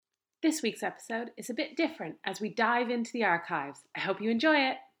This week's episode is a bit different as we dive into the archives. I hope you enjoy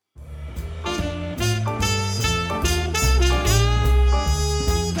it.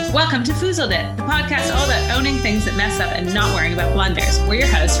 Welcome to Foozled It, the podcast all about owning things that mess up and not worrying about blunders. We're your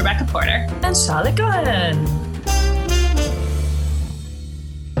hosts, Rebecca Porter and Charlotte Glenn.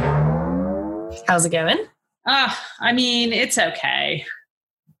 How's it going? It's okay.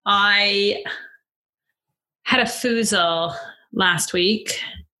 I had a foozle last week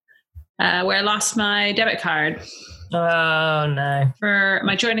where I lost my debit card. Oh, no. For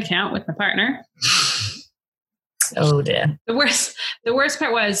my joint account with my partner. Oh, dear. The worst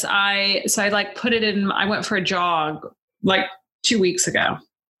part was I put it in, I went for a jog like 2 weeks ago.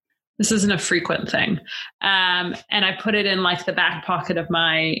 This isn't a frequent thing. And I put it in like the back pocket of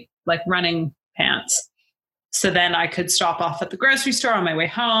my like running pants. So then I could stop off at the grocery store on my way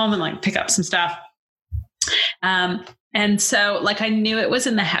home and like pick up some stuff. And so like I knew it was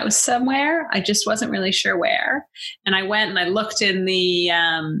in the house somewhere. I just wasn't really sure where. And I went and I looked in the,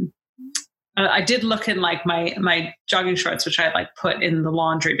 I did look in like my jogging shorts, which I had like put in the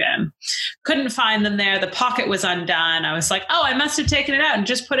laundry bin. Couldn't find them there. The pocket was undone. I was like, oh, I must have taken it out and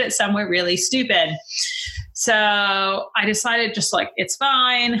just put it somewhere really stupid. So I decided just like, it's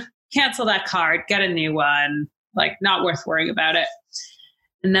fine. Cancel that card, get a new one, like not worth worrying about it.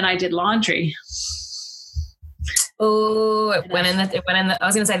 And then I did laundry. Oh, it went in the, I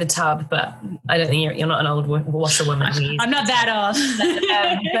was going to say the tub, but I don't think you're not an old washerwoman. I'm not that old.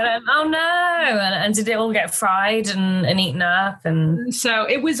 Oh no. And did it all get fried and eaten up? And so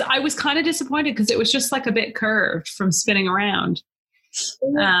I was kind of disappointed because it was just like a bit curved from spinning around.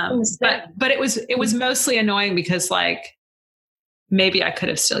 But it was mostly annoying because like, maybe I could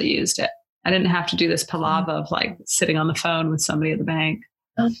have still used it. I didn't have to do this palaver of like sitting on the phone with somebody at the bank.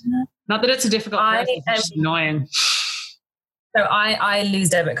 Not that it's a difficult process, it's just annoying. So I lose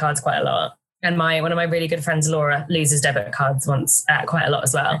debit cards quite a lot. And one of my really good friends, Laura, loses debit cards quite a lot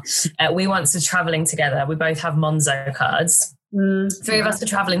as well. We once were traveling together. We both have Monzo cards. Three of us were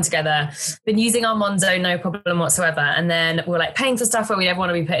traveling together, been using our Monzo, no problem whatsoever. And then we're like paying for stuff where we never want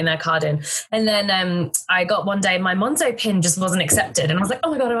to be putting their card in. And then I got one day, my Monzo pin just wasn't accepted. And I was like,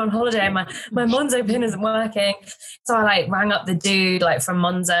 oh my God, I'm on holiday. My Monzo pin isn't working. So I like rang up the dude like from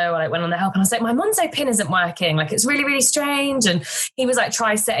Monzo. I like went on the help and I was like, my Monzo pin isn't working. Like it's really, really strange. And he was like,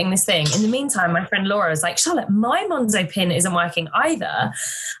 try setting this thing. In the meantime, my friend Laura was like, Charlotte, my Monzo pin isn't working either.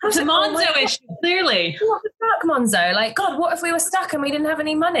 It's a Monzo issue, clearly. What the fuck, Monzo? Like, God, what if we were stuck and we didn't have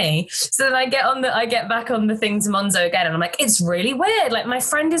any money? So then I get back on the thing to Monzo again and I'm like, it's really weird. Like my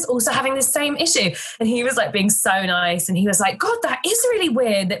friend is also having the same issue. And he was like being so nice. And he was like, God, that is really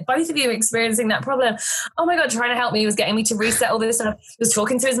weird that both of you are experiencing that problem. Oh my God, trying to help me. He was getting me to reset all this stuff. He was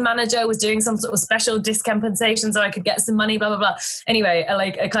talking to his manager, was doing some sort of special discompensation so I could get some money, blah, blah, blah. Anyway,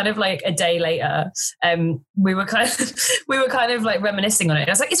 a day later, we were kind of like reminiscing on it.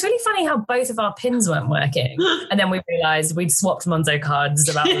 I was like, it's really funny how both of our pins weren't working. And then we realized we'd swapped Monzo cards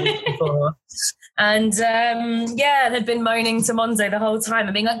about a week before. And they'd been moaning to Monzo the whole time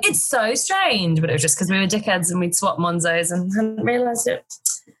and being like, it's so strange. But it was just because we were dickheads and we'd swapped Monzos and hadn't realized it.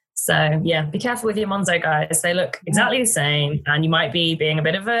 So yeah, be careful with your Monzo guys. They look exactly the same. And you might be being a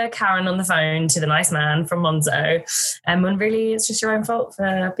bit of a Karen on the phone to the nice man from Monzo. When really it's just your own fault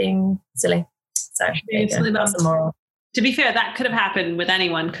for being silly. So that's the moral. To be fair, that could have happened with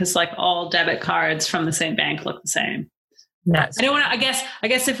anyone because like all debit cards from the same bank look the same. Yes. I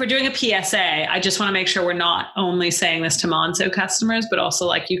guess if we're doing a PSA, I just want to make sure we're not only saying this to Monzo customers, but also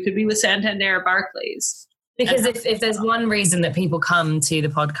like you could be with Santander or Barclays. Because if there's one reason that people come to the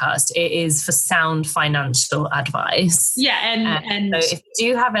podcast, it is for sound financial advice. Yeah, and so if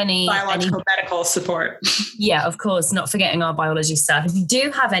you do have any medical support. Yeah, of course, not forgetting our biology stuff. If you do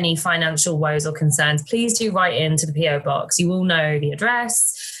have any financial woes or concerns, please do write into the PO box. You will know the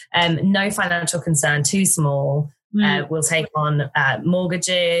address. No financial concern too small. We'll take on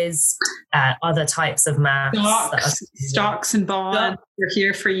mortgages, other types of maths. Stocks and bonds. We're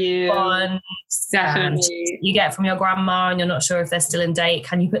here for you. Bonds, definitely. You get from your grandma and you're not sure if they're still in date.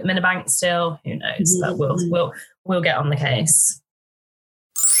 Can you put them in a bank still? Who knows? But we'll get on the case.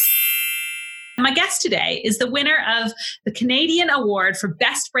 My guest today is the winner of the Canadian Award for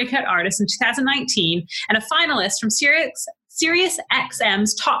Best Breakout Artist in 2019 and a finalist from Sirius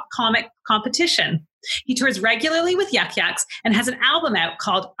XM's Top Comic Competition. He tours regularly with Yuk Yuk's and has an album out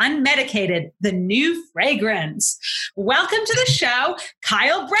called Unmedicated, The New Fragrance. Welcome to the show,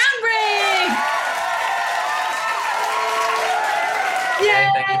 Kyle Brownbrigg!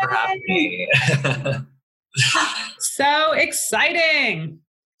 Yay! Thank you for having me. So exciting.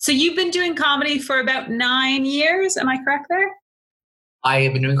 So you've been doing comedy for about 9 years. Am I correct there? I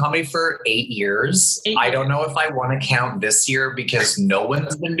have been doing comedy for 8 years. I don't know if I want to count this year because no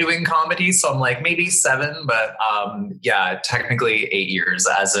one's been doing comedy. So I'm like, maybe 7, but yeah, technically 8 years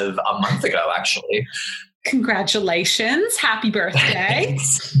as of a month ago, actually. Congratulations. Happy birthday.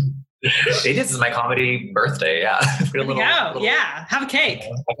 It is my comedy birthday. Yeah. Yeah. Have a cake.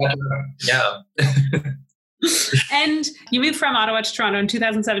 Yeah. And you moved from Ottawa to Toronto in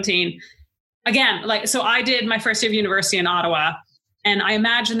 2017. Again, so I did my first year of university in Ottawa. And I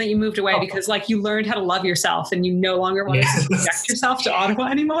imagine that you moved away because you learned how to love yourself and you no longer wanted to subject yourself to Ottawa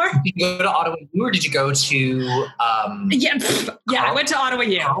anymore. Did you go to Ottawa U or did you go to... I went to Ottawa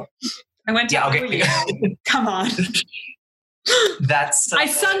U. Ottawa U. Come on. That's... I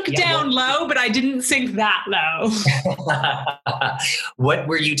sunk down low, but I didn't sink that low. What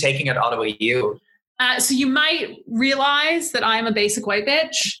were you taking at Ottawa U? So you might realize that I'm a basic white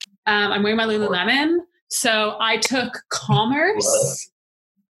bitch. I'm wearing my Lululemon. So I took commerce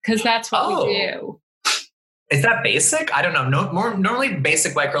because that's what we do. Is that basic? I don't know. Normally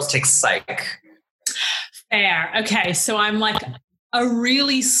basic white girls take psych. Fair. Okay. So I'm like a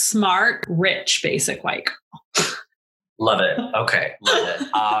really smart, rich, basic white girl. Love it. Okay. Love it.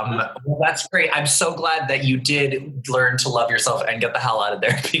 Well, that's great. I'm so glad that you did learn to love yourself and get the hell out of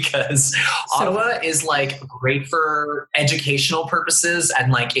there because Ottawa is great for educational purposes.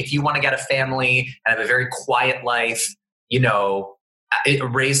 And if you want to get a family and have a very quiet life,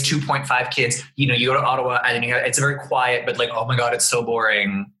 raise 2.5 kids, you go to Ottawa and then it's very quiet, but oh my God, it's so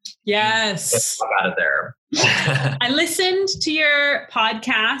boring. Yes. Get the fuck out of there. I listened to your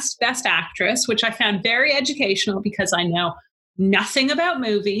podcast, Best Actress, which I found very educational because I know nothing about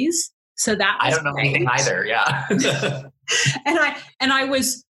movies. So that was I don't know anything either. Yeah. and I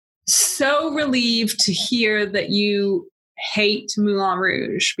was so relieved to hear that you hate Moulin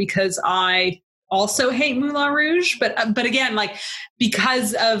Rouge because I also hate Moulin Rouge, but again,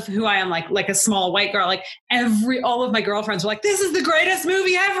 because of who I am, like a small white girl, all of my girlfriends were like, "This is the greatest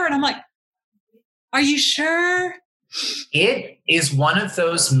movie ever," and I'm like, "Are you sure?" It is one of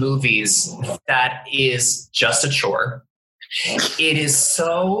those movies that is just a chore. It is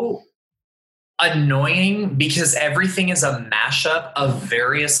so annoying because everything is a mashup of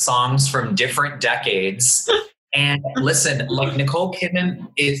various songs from different decades. And listen, Nicole Kidman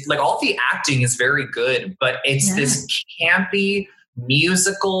is all the acting is very good, but it's this campy,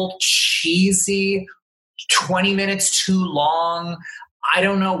 musical, cheesy, 20 minutes too long. I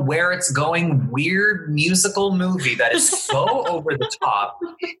don't know where it's going. Weird musical movie that is so over the top.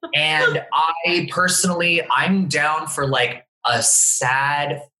 And I'm down for a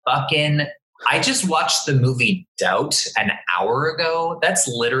sad fucking... I just watched the movie Doubt an hour ago. That's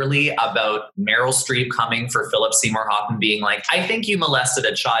literally about Meryl Streep coming for Philip Seymour Hoffman being like, I think you molested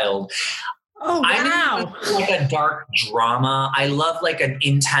a child. Oh, wow. I'm a dark drama. I love an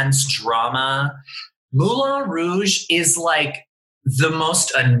intense drama. Moulin Rouge is the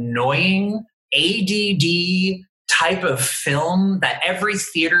most annoying ADD type of film that every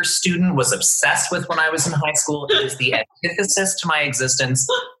theater student was obsessed with when I was in high school. It is the antithesis to my existence.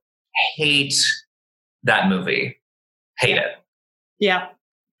 Hate that movie. Hate it. Yeah.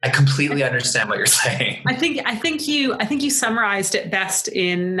 I completely understand what you're saying. I think you summarized it best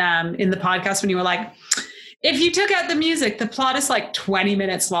in the podcast when you were like, if you took out the music, the plot is 20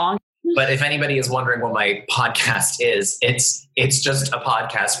 minutes long. But if anybody is wondering what my podcast is, it's just a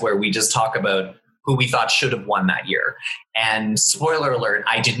podcast where we just talk about who we thought should have won that year. And spoiler alert,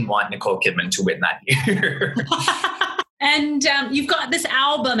 I didn't want Nicole Kidman to win that year. And you've got this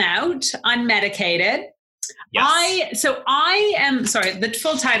album out, Unmedicated. Yes. I am, sorry, the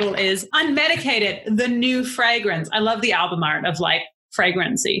full title is Unmedicated, The New Fragrance. I love the album art of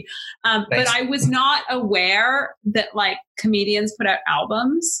fragrancy. But I was not aware that comedians put out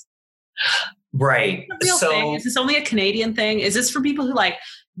albums. Right. Real thing. Is this only a Canadian thing? Is this for people who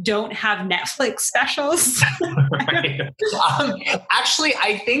don't have Netflix specials? Right. Actually,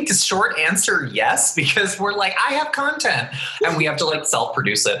 I think short answer, yes, because we're I have content and we have to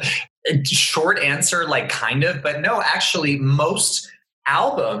self-produce it. Short answer, kind of, but no, actually most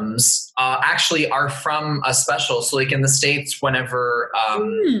albums actually are from a special. So in the States, whenever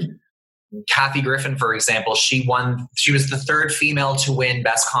Kathy Griffin, for example, she was the third female to win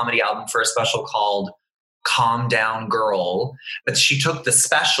Best Comedy Album for a special called Calm Down Girl, but she took the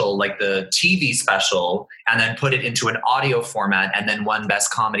special, the TV special, and then put it into an audio format and then won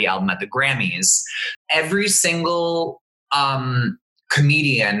Best Comedy Album at the Grammys. Every single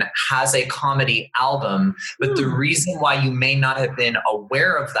comedian has a comedy album, but the reason why you may not have been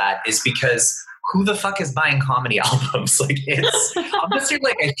aware of that is because who the fuck is buying comedy albums? Unless you're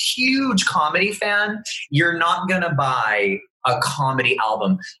a huge comedy fan, you're not going to buy a comedy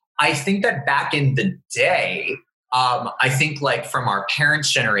album. I think that back in the day, I think like from our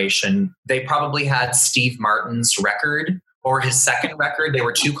parents' generation, they probably had Steve Martin's record or his second record. They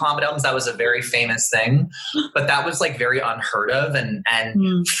were two comedy albums. That was a very famous thing, but that was like very unheard of. And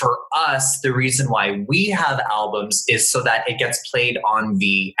for us, the reason why we have albums is so that it gets played on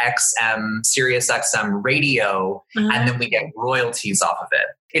the Sirius XM radio, and then we get royalties off of it.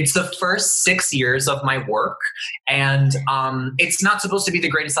 It's the first 6 years of my work, and it's not supposed to be the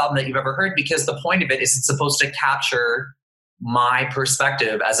greatest album that you've ever heard, because the point of it is it's supposed to capture my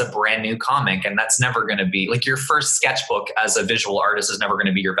perspective as a brand new comic, and that's never going to be like your first sketchbook as a visual artist is never going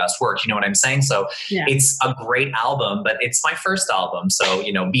to be your best work. You know what I'm saying? So It's a great album, but it's my first album. So,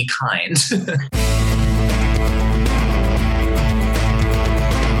 be kind.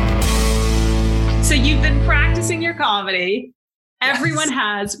 So you've been practicing your comedy. Everyone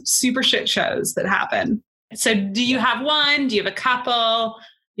has super shit shows that happen. So do you have one? Do you have a couple?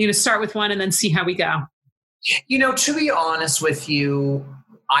 You're going to start with one and then see how we go. To be honest with you,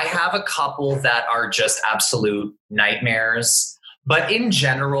 I have a couple that are just absolute nightmares. But in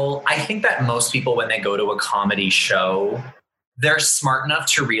general, I think that most people, when they go to a comedy show, they're smart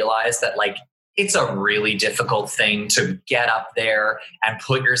enough to realize that like it's a really difficult thing to get up there and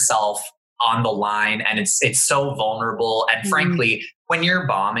put yourself on the line. And it's so vulnerable. And frankly, when you're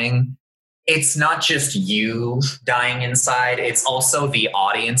bombing, it's not just you dying inside. It's also the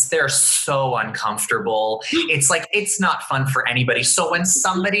audience. They're so uncomfortable. It's like, it's not fun for anybody. So when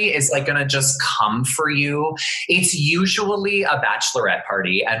somebody is like going to just come for you, it's usually a bachelorette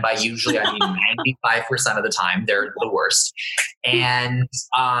party. And by usually, I mean 95% of the time, they're the worst. And,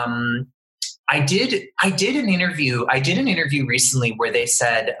 I did an interview recently where they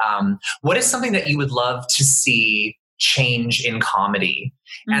said, what is something that you would love to see change in comedy?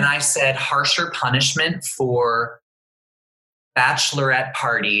 And I said harsher punishment for bachelorette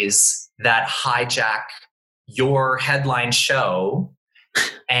parties that hijack your headline show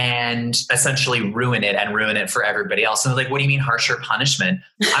and essentially ruin it for everybody else. And they're like, what do you mean harsher punishment?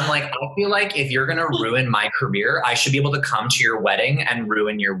 I'm like, I feel like if you're going to ruin my career, I should be able to come to your wedding and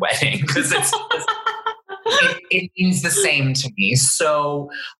ruin your wedding, because it means the same to me. So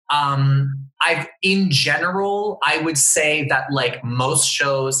in general, I would say that like most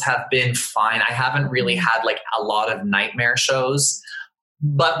shows have been fine. I haven't really had like a lot of nightmare shows,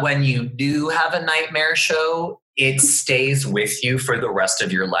 but when you do have a nightmare show, it stays with you for the rest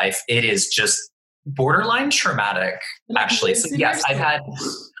of your life. It is just borderline traumatic, actually. So yes, I've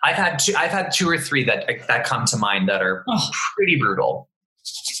had two or three that come to mind that are pretty brutal.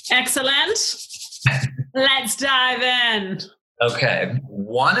 Excellent. Let's dive in. Okay.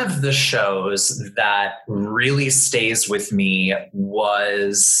 One of the shows that really stays with me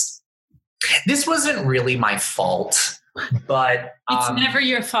this wasn't really my fault, but it's never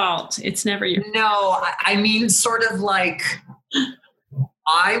your fault. It's never your fault. No, I mean, sort of like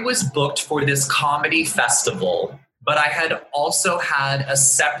I was booked for this comedy festival, but I had also had a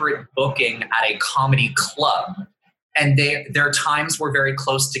separate booking at a comedy club. And their times were very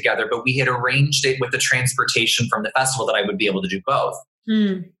close together, but we had arranged it with the transportation from the festival that I would be able to do both.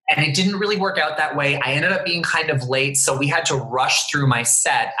 And it didn't really work out that way. I ended up being kind of late, so we had to rush through my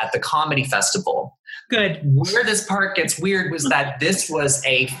set at the comedy festival. Good. Where this part gets weird was that this was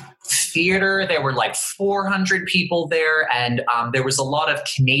a theater. There were like 400 people there, and there was a lot of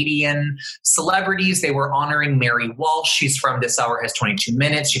Canadian celebrities. They were honoring Mary Walsh. She's from This Hour Has 22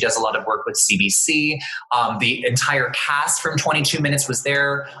 Minutes. She does a lot of work with CBC. The entire cast from 22 Minutes was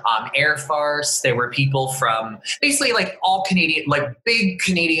there. Air Farce. There were people from basically like all Canadian, like big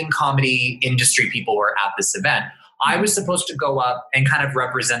Canadian comedy industry people were at this event. I was supposed to go up and kind of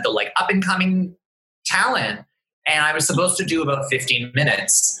represent the like up and coming talent. And I was supposed to do about 15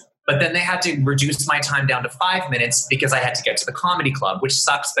 minutes. But then they had to reduce my time down to 5 minutes because I had to get to the comedy club, which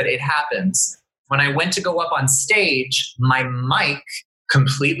sucks, but it happens. When I went to go up on stage, my mic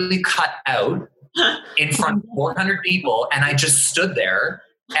completely cut out in front of 400 people, and I just stood there,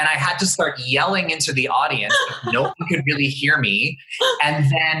 and I had to start yelling into the audience. No one could really hear me. And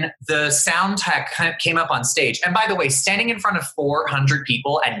then the sound tech came up on stage. And by the way, standing in front of 400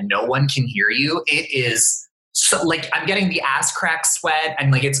 people and no one can hear you, it is... So like I'm getting the ass crack sweat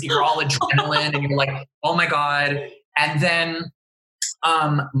and like you're all adrenaline and you're like, oh my God. And then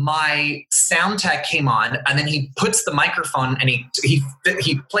my sound tech came on, and then he puts the microphone and he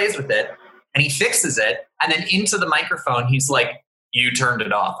plays with it and he fixes it. And then into the microphone, he's like, you turned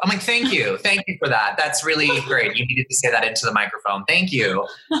it off. I'm like, thank you. Thank you for that. That's really great. You needed to say that into the microphone. Thank you.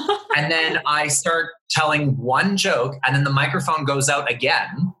 And then I start telling one joke, and then the microphone goes out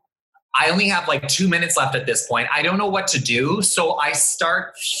again. I only have like 2 minutes left at this point. I don't know what to do. So I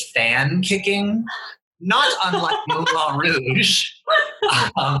start fan kicking, not unlike Moulin Rouge,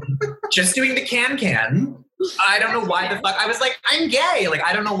 just doing the can. I don't know why the fuck. I was like, I'm gay. Like,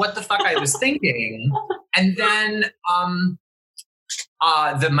 I don't know what the fuck I was thinking. And then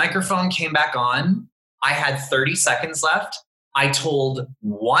the microphone came back on. I had 30 seconds left. I told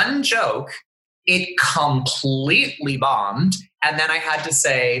one joke. It completely bombed. And then I had to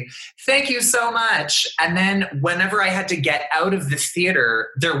say, thank you so much. And then whenever I had to get out of the theater,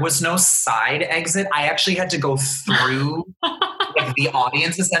 there was no side exit. I actually had to go through like the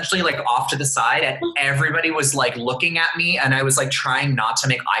audience, essentially, like off to the side. And everybody was like looking at me. And I was like trying not to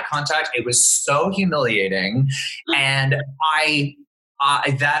make eye contact. It was so humiliating. And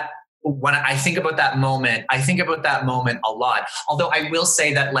when I think about that moment, I think about that moment a lot. Although I will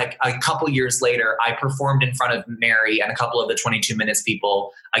say that like a couple years later, I performed in front of Mary and a couple of the 22 Minutes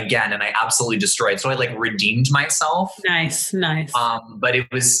people again, and I absolutely destroyed. So I like redeemed myself. Nice. But it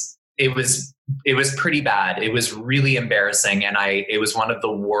was pretty bad. It was really embarrassing. And it was one of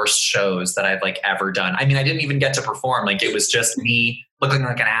the worst shows that I've like ever done. I mean, I didn't even get to perform. Like it was just me looking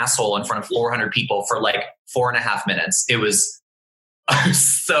like an asshole in front of 400 people for like 4.5 minutes. It was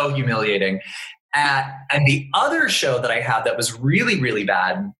so humiliating. And the other show that I had that was really, really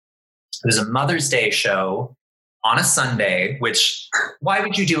bad, it was a Mother's Day show on a Sunday, which why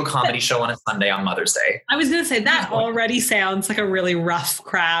would you do a comedy show on a Sunday on Mother's Day? I was going to say that already sounds like a really rough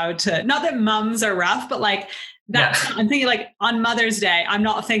crowd to, not that mums are rough, but like that. Yeah. I'm thinking like on Mother's Day, I'm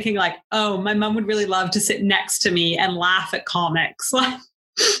not thinking like, oh, my mom would really love to sit next to me and laugh at comics. Like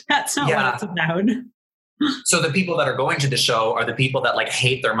that's not what it's about. So the people that are going to the show are the people that like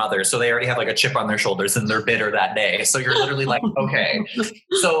hate their mother. So they already have like a chip on their shoulders and they're bitter that day. So you're literally like, okay.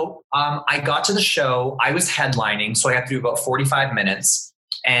 So I got to the show. I was headlining. So I had to do about 45 minutes.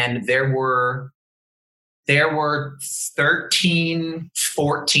 And there were 13,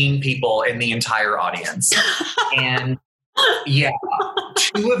 14 people in the entire audience. And yeah,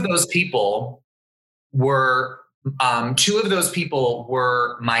 two of those people were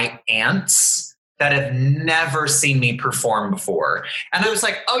my aunts that have never seen me perform before. And I was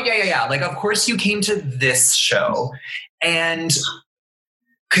like, oh yeah. Like, of course you came to this show. And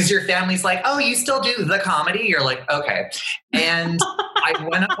because your family's like, oh, you still do the comedy? You're like, okay. And I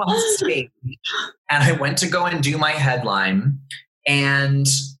went up on stage and I went to go and do my headline. And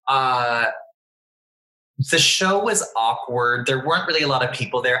the show was awkward. There weren't really a lot of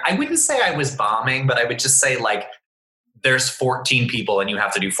people there. I wouldn't say I was bombing, but I would just say like, there's 14 people and you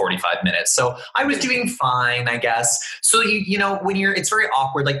have to do 45 minutes. So I was doing fine, I guess. So you know, it's very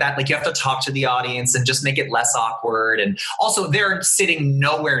awkward like that. Like you have to talk to the audience and just make it less awkward. And also they're sitting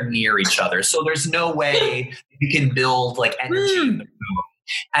nowhere near each other. So there's no way you can build like energy in the room.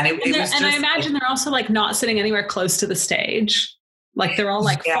 And I imagine they're also like not sitting anywhere close to the stage. Like they're all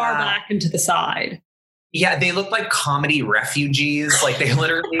like far back and to the side. Yeah, they look like comedy refugees. Like they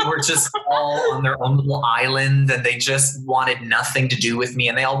literally were just all on their own little island and they just wanted nothing to do with me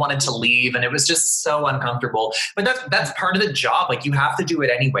and they all wanted to leave. And it was just so uncomfortable. But that's part of the job. Like you have to do it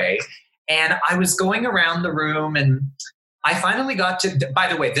anyway. And I was going around the room and I finally got to, by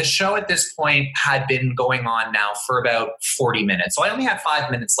the way, this show at this point had been going on now for about 40 minutes. So I only had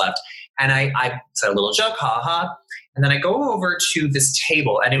 5 minutes left. And I said a little joke, ha. And then I go over to this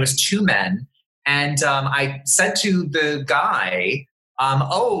table and it was two men. And I said to the guy,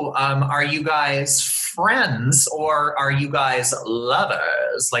 are you guys friends or are you guys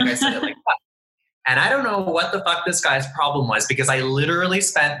lovers? Like I said it like that. And I don't know what the fuck this guy's problem was because I literally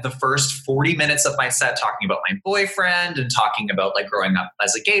spent the first 40 minutes of my set talking about my boyfriend and talking about like growing up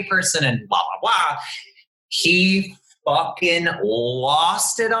as a gay person and blah, blah, blah. He fucking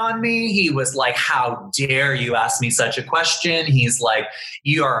lost it on me. He was like, how dare you ask me such a question? He's like,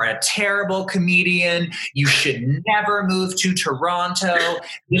 you are a terrible comedian. You should never move to Toronto.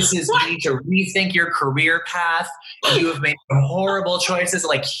 You need to rethink your career path. You have made horrible choices.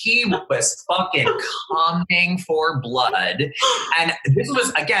 Like he was fucking coming for blood. And this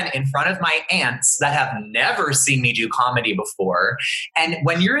was, again, in front of my aunts that have never seen me do comedy before. And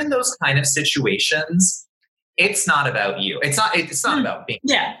when you're in those kind of situations, it's not about you. It's not about me.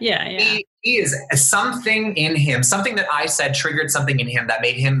 Yeah. He is something in him, something that I said triggered something in him that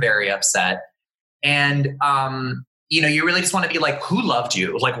made him very upset. And, you really just want to be like, who loved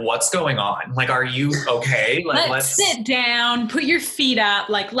you? Like, what's going on? Like, are you okay? Like, let's sit down, put your feet up.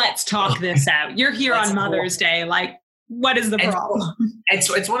 Like, let's talk this out. You're here on Mother's Day. Like, what is the problem?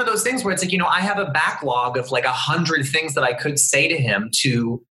 It's one of those things where it's like, I have a backlog of like 100 things that I could say to him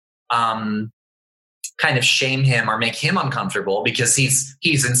to kind of shame him or make him uncomfortable because he's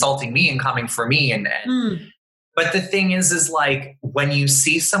insulting me and coming for me. But the thing is like when you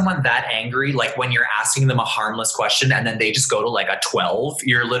see someone that angry, like when you're asking them a harmless question and then they just go to like a 12,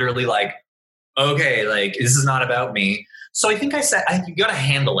 you're literally like, okay, like this is not about me. So I think I said, you got to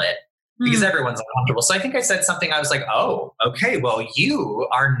handle it because everyone's uncomfortable. So I think I said something. I was like, oh, okay, well, you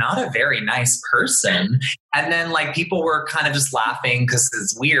are not a very nice person. And then like people were kind of just laughing because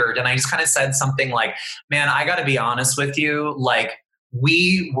it's weird. And I just kind of said something like, man, I got to be honest with you. Like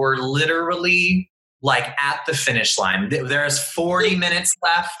we were literally like at the finish line. There's 40 minutes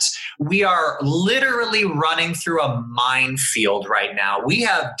left. We are literally running through a minefield right now. We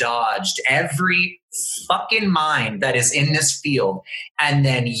have dodged every fucking mine that is in this field. And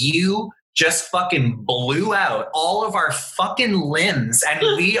then you just fucking blew out all of our fucking limbs and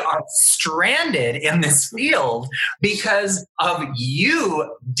we are stranded in this field because of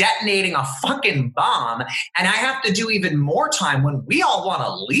you detonating a fucking bomb. And I have to do even more time when we all want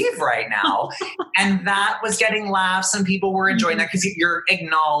to leave right now. And that was getting laughs and people were enjoying that because you're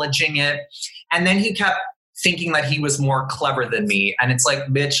acknowledging it. And then he kept thinking that he was more clever than me. And it's like,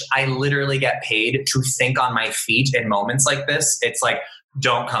 bitch, I literally get paid to think on my feet in moments like this. It's like,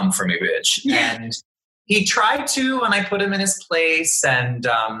 don't come for me, bitch. Yeah. And he tried to, and I put him in his place. And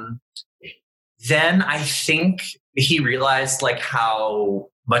then I think he realized like how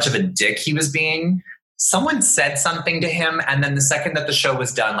much of a dick he was being. Someone said something to him. And then the second that the show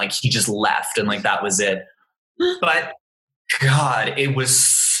was done, like he just left and like that was it. But God, it was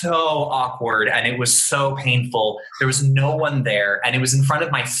so awkward and it was so painful. There was no one there and it was in front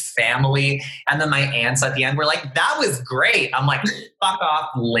of my family. And then my aunts at the end were like, that was great. I'm like, fuck off,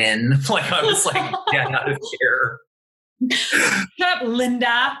 Lynn. Like I was like, get out of here. Shut up,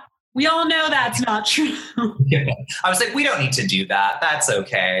 Linda. We all know that's not true. Yeah. I was like, we don't need to do that. That's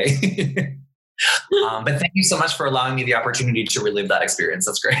okay. But thank you so much for allowing me the opportunity to relive that experience.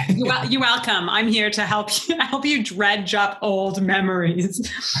 That's great. You're welcome. I'm here to help you dredge up old memories.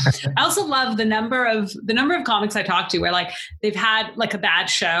 I also love the number of comics I talk to where like they've had like a bad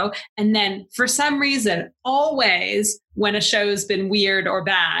show. And then for some reason, always when a show's been weird or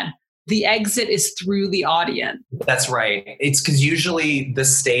bad, the exit is through the audience. That's right. It's because usually the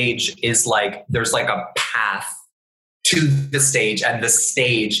stage is like, there's like a path to the stage and the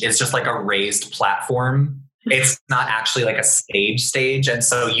stage is just like a raised platform. It's not actually like a stage. And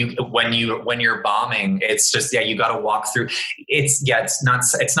so when you're bombing, it's just, you got to walk through. It's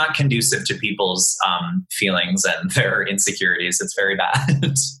not conducive to people's feelings and their insecurities. It's very bad.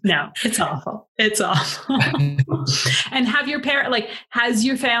 No, it's awful. It's awful. And has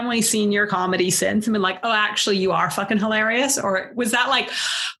your family seen your comedy since and been like, oh, actually you are fucking hilarious? Or was that like,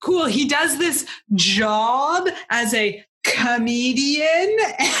 cool, he does this job as a comedian?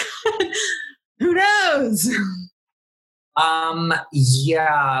 Who knows?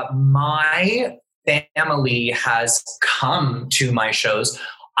 Yeah, my family has come to my shows.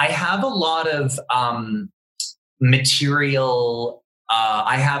 I have a lot of material.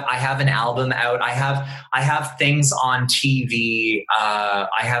 I have an album out. I have things on TV. I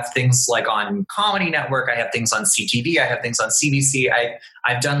have things like on Comedy Network. I have things on CTV. I have things on CBC.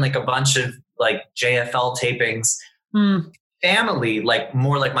 I've done like a bunch of like JFL tapings. Family, like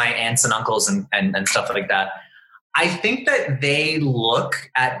more like my aunts and uncles and stuff like that. I think that they look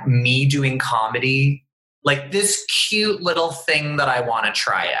at me doing comedy like this cute little thing that I want to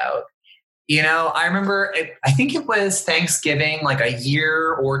try out. You know, I remember, I think it was Thanksgiving, like a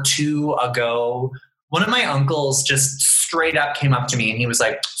year or two ago, one of my uncles just straight up came up to me and he was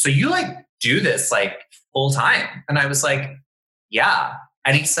like, so you like do this like full time? And I was like, yeah.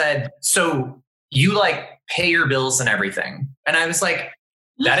 And he said, so you like pay your bills and everything? And I was like,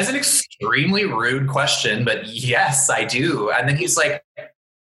 that is an extremely rude question, but yes, I do. And then he's like,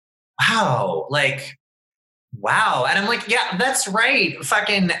 wow. And I'm like, yeah, that's right.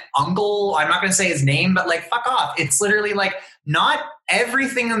 Fucking uncle. I'm not going to say his name, but like, fuck off. It's literally like, not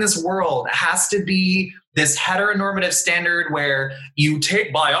everything in this world has to be this heteronormative standard where you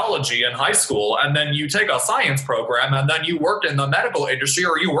take biology in high school and then you take a science program and then you work in the medical industry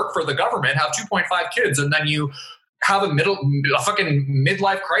or you work for the government, have 2.5 kids, and then you have a fucking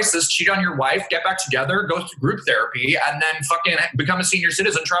midlife crisis, cheat on your wife, get back together, go through group therapy, and then fucking become a senior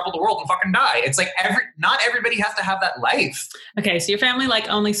citizen, travel the world, and fucking die. It's like not everybody has to have that life. Okay, so your family like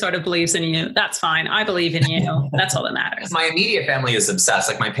only sort of believes in you. That's fine. I believe in you. That's all that matters. My immediate family is obsessed.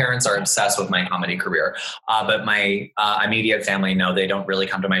 Like my parents are obsessed with my comedy career, but my immediate family, no, they don't really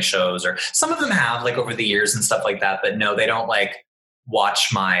come to my shows, or some of them have like over the years and stuff like that. But no, they don't like watch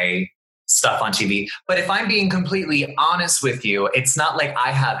my stuff on TV. But if I'm being completely honest with you, it's not like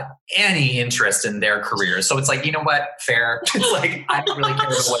I have any interest in their career. So it's like, you know what? Fair. It's like, I don't really care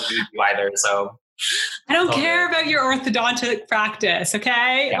about what you do either. So I don't care about your orthodontic practice.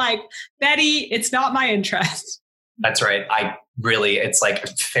 Okay. Yeah. Like, Betty, it's not my interest. That's right. It's like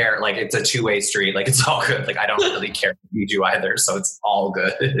fair. Like, it's a two-way street. Like, it's all good. Like, I don't really care what you do either. So it's all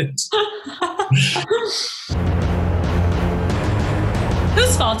good.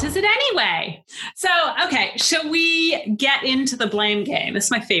 Whose fault is it anyway? So, okay, shall we get into the blame game? This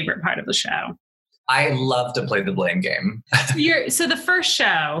is my favorite part of the show. I love to play the blame game. So the first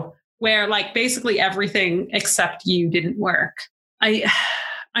show where like basically everything except you didn't work.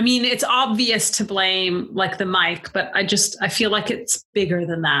 I mean, it's obvious to blame like the mic, but I feel like it's bigger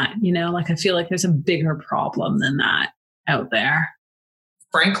than that, you know, like I feel like there's a bigger problem than that out there.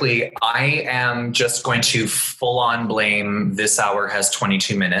 Frankly, I am just going to full on blame This Hour Has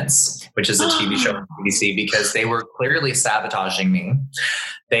 22 Minutes, which is a TV show on BBC, because they were clearly sabotaging me.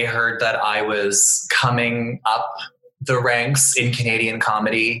 They heard that I was coming up the ranks in Canadian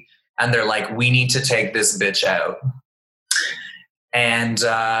comedy, and they're like, we need to take this bitch out. And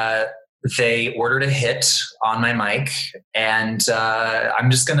they ordered a hit on my mic, and I'm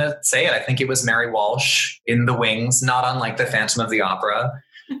just going to say it. I think it was Mary Walsh in the wings, not unlike the Phantom of the Opera.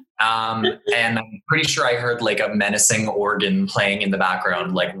 And I'm pretty sure I heard like a menacing organ playing in the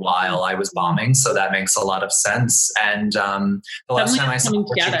background, like while I was bombing. So that makes a lot of sense. And the last time I saw her,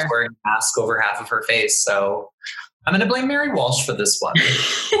 she was wearing a mask over half of her face. So I'm going to blame Mary Walsh for this one.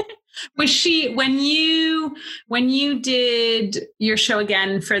 Was she, when you did your show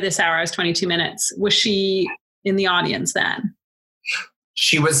again for This Hour Has 22 Minutes, was she in the audience then?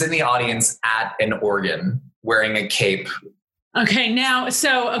 She was in the audience at an organ wearing a cape. Okay,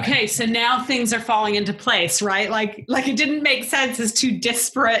 so now things are falling into place, right? Like it didn't make sense as two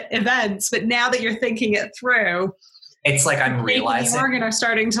disparate events, but now that you're thinking it through, it's like I'm realizing the organ are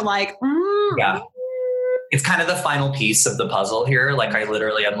starting to like, yeah. It's kind of the final piece of the puzzle here. Like I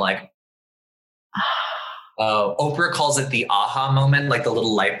literally am like, Oprah calls it the aha moment, like the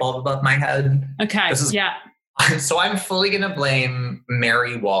little light bulb above my head. Okay, yeah. So I'm fully going to blame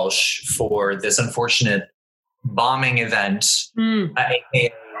Mary Walsh for this unfortunate bombing event,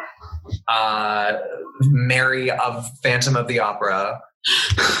 Mary of Phantom of the Opera.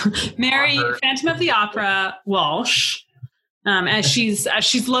 Mary Phantom of the Opera Walsh, as she's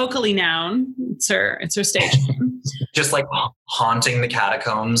locally known. It's her stage name. Just like haunting the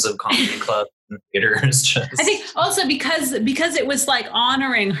catacombs of comedy clubs and theaters. I think also because it was like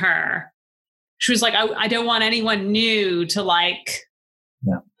honoring her. She was like, I don't want anyone new to like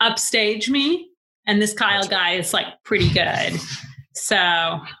upstage me. And this Kyle guy is like pretty good.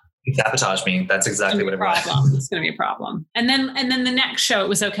 So he sabotaged me. That's exactly what it was. It's going to be a problem. And then the next show, it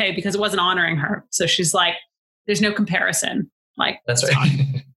was okay because it wasn't honoring her. So she's like, there's no comparison. Like, that's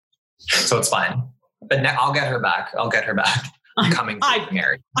right. So it's fine. But now I'll get her back. I'm coming to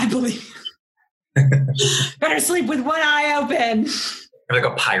Mary. I believe. Better sleep with one eye open. I have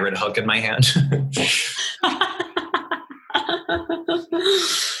like a pirate hook in my hand.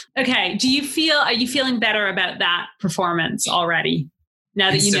 Okay. Are you feeling better about that performance already? Now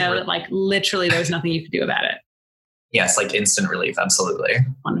that you know that like literally there was nothing you could do about it. Yes, like instant relief. Absolutely.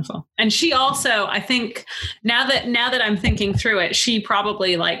 Wonderful. And she also, I think now that I'm thinking through it, she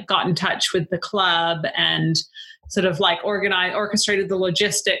probably like got in touch with the club and sort of like orchestrated the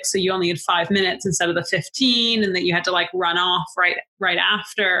logistics. So you only had 5 minutes instead of the 15, and that you had to like run off right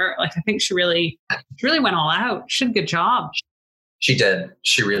after. Like, I think she really went all out. She did a good job. She did.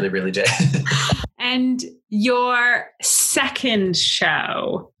 She really, really did. And your second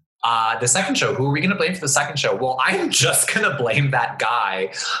show. The second show, who are we going to blame for the second show? Well, I'm just going to blame that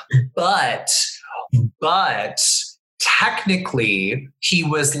guy. But technically, he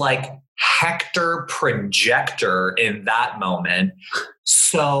was like Hector Projector in that moment.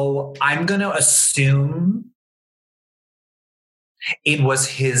 So I'm going to assume it was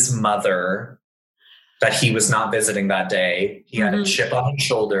his mother that he was not visiting that day. He had a chip on his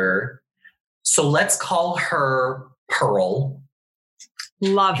shoulder. So let's call her Pearl.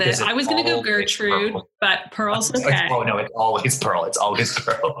 Love it. I was going to go Gertrude, but Pearl's okay. Oh, no, it's always Pearl. It's always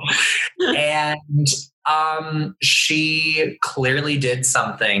Pearl. And she clearly did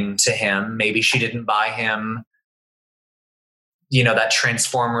something to him. Maybe she didn't buy him, that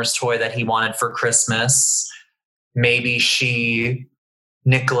Transformers toy that he wanted for Christmas. Maybe she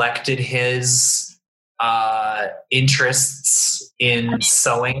neglected his interests in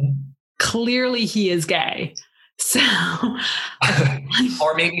sewing. Clearly he is gay. So,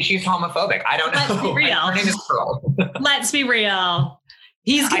 or maybe she's homophobic. I don't know. Let's be real. Her name is Pearl. Let's be real.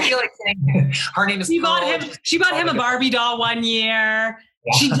 I feel like saying her name is Pearl. She bought him a Barbie doll one year.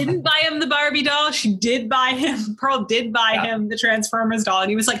 Yeah. She didn't buy him the Barbie doll. Pearl did buy him the Transformers doll. And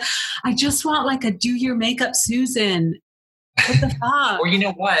he was like, I just want like a do your makeup Susan. What the fuck? Or you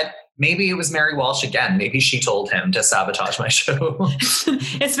know what? Maybe it was Mary Walsh again. Maybe she told him to sabotage my show.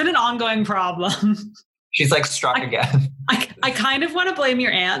 It's been an ongoing problem. She's like struck again. I kind of want to blame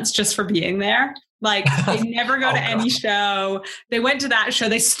your aunts just for being there. Like they never go to any show. They went to that show.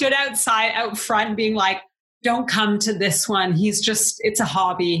 They stood out front being like, don't come to this one. It's a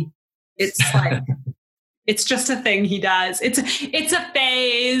hobby. It's like, it's just a thing he does. It's a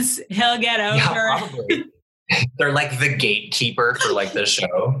phase. He'll get over. Yeah, probably. They're like the gatekeeper for like the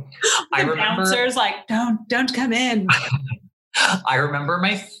show. I remember bouncers like, don't come in. I remember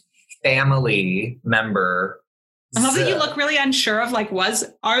my family member. I love that you look really unsure of like,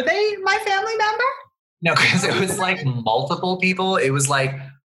 are they my family member? No, because it was like multiple people. It was like,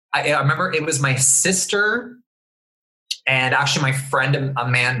 I remember it was my sister and actually my friend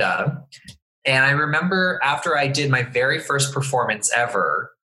Amanda. And I remember after I did my very first performance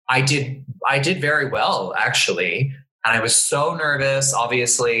ever, I did very well, actually. And I was so nervous,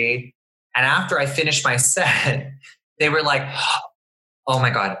 obviously. And after I finished my set, they were like, oh my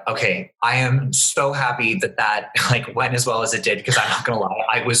God, okay. I am so happy that like went as well as it did, because I'm not going to lie,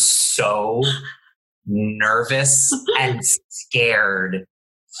 I was so nervous and scared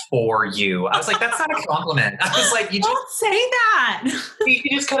for you. I was like, that's not a compliment. I was like, you don't say that. We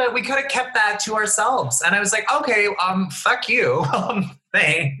could have kept that to ourselves. And I was like, okay, fuck you.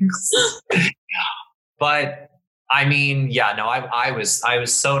 Thanks. But I mean, yeah, no, I was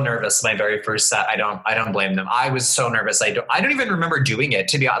so nervous my very first set. I don't blame them. I was so nervous. I don't even remember doing it,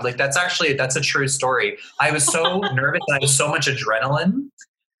 to be honest. Like that's a true story. I was so nervous and I was so much adrenaline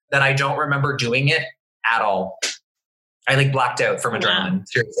that I don't remember doing it at all. I like blacked out from adrenaline. Yeah.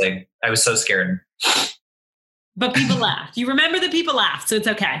 Seriously. I was so scared. But people laughed. You remember that people laughed, so it's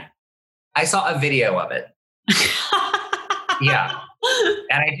okay. I saw a video of it. Yeah.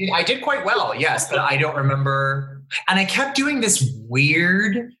 And I did quite well, yes, but I don't remember. And I kept doing this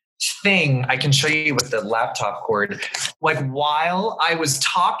weird thing. I can show you with the laptop cord. Like while I was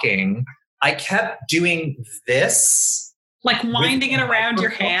talking, I kept doing this. Like winding it around your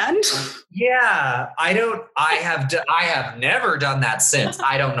hand? Yeah. I have never done that since.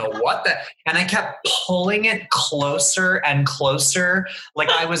 I don't know what that. And I kept pulling it closer and closer. Like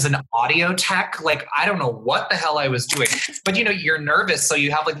I was an audio tech. Like, I don't know what the hell I was doing, but you're nervous. So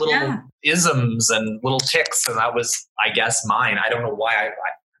you have like little isms and little tics. And that was, I guess, mine. I don't know why I've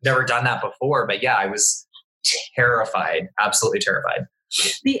never done that before, but yeah, I was terrified. Absolutely terrified.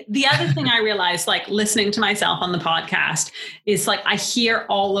 The other thing I realized, like listening to myself on the podcast, is like I hear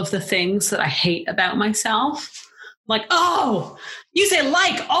all of the things that I hate about myself. Like, oh, you say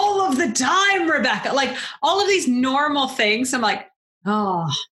like all of the time, Rebecca. Like all of these normal things. I'm like, oh,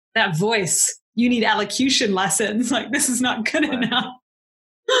 that voice. You need elocution lessons. Like this is not good enough.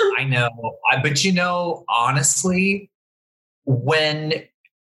 I know, but honestly, when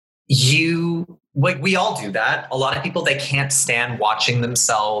you. Like we all do that. A lot of people, they can't stand watching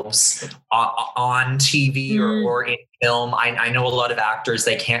themselves on TV or in film. I know a lot of actors,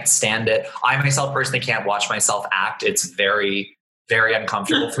 they can't stand it. I myself personally can't watch myself act. It's very, very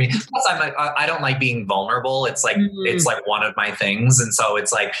uncomfortable for me. Plus, I don't like being vulnerable. It's like it's like one of my things, and so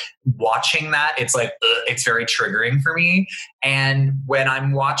it's like watching that. It's like it's very triggering for me. And when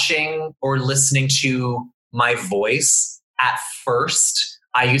I'm watching or listening to my voice at first,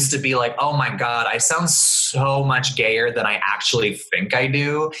 I used to be like, oh my God, I sound so much gayer than I actually think I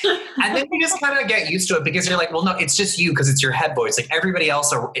do. And then you just kind of get used to it because you're like, well, no, it's just you because it's your head voice. Like everybody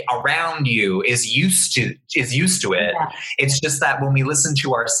else around you is used to it. Yeah. It's just that when we listen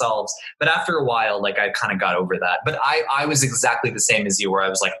to ourselves, but after a while, like I kind of got over that. But I was exactly the same as you where I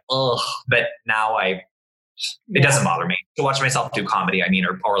was like, ugh, but now it doesn't bother me to watch myself do comedy. I mean,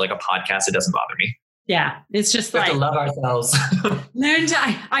 or like a podcast, it doesn't bother me. Yeah, it's just we have to love ourselves.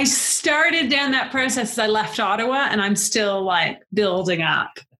 I started down that process as I left Ottawa, and I'm still like building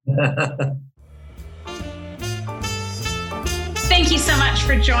up. Thank you so much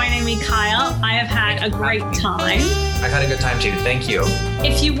for joining me, Kyle. I have had a great time. I've had a good time too. Thank you.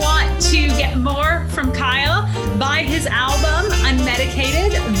 If you want to get more from Kyle, buy his album,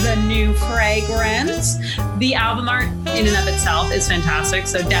 Unmedicated, The New Fragrance. The album art in and of itself is fantastic,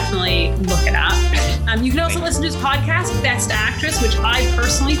 so definitely look it up. You can also listen to his podcast, Best Actress, which I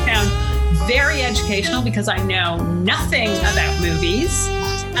personally found very educational because I know nothing about movies.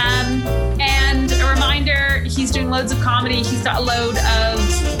 And a reminder, he's doing loads of comedy. He's got a load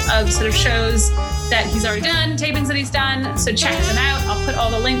of sort of shows that he's already done, tapings that he's done. So check them out. I'll put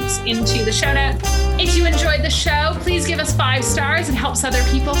all the links into the show notes. If you enjoyed the show, please give us 5 stars. It helps other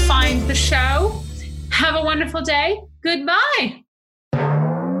people find the show. Have a wonderful day. Goodbye.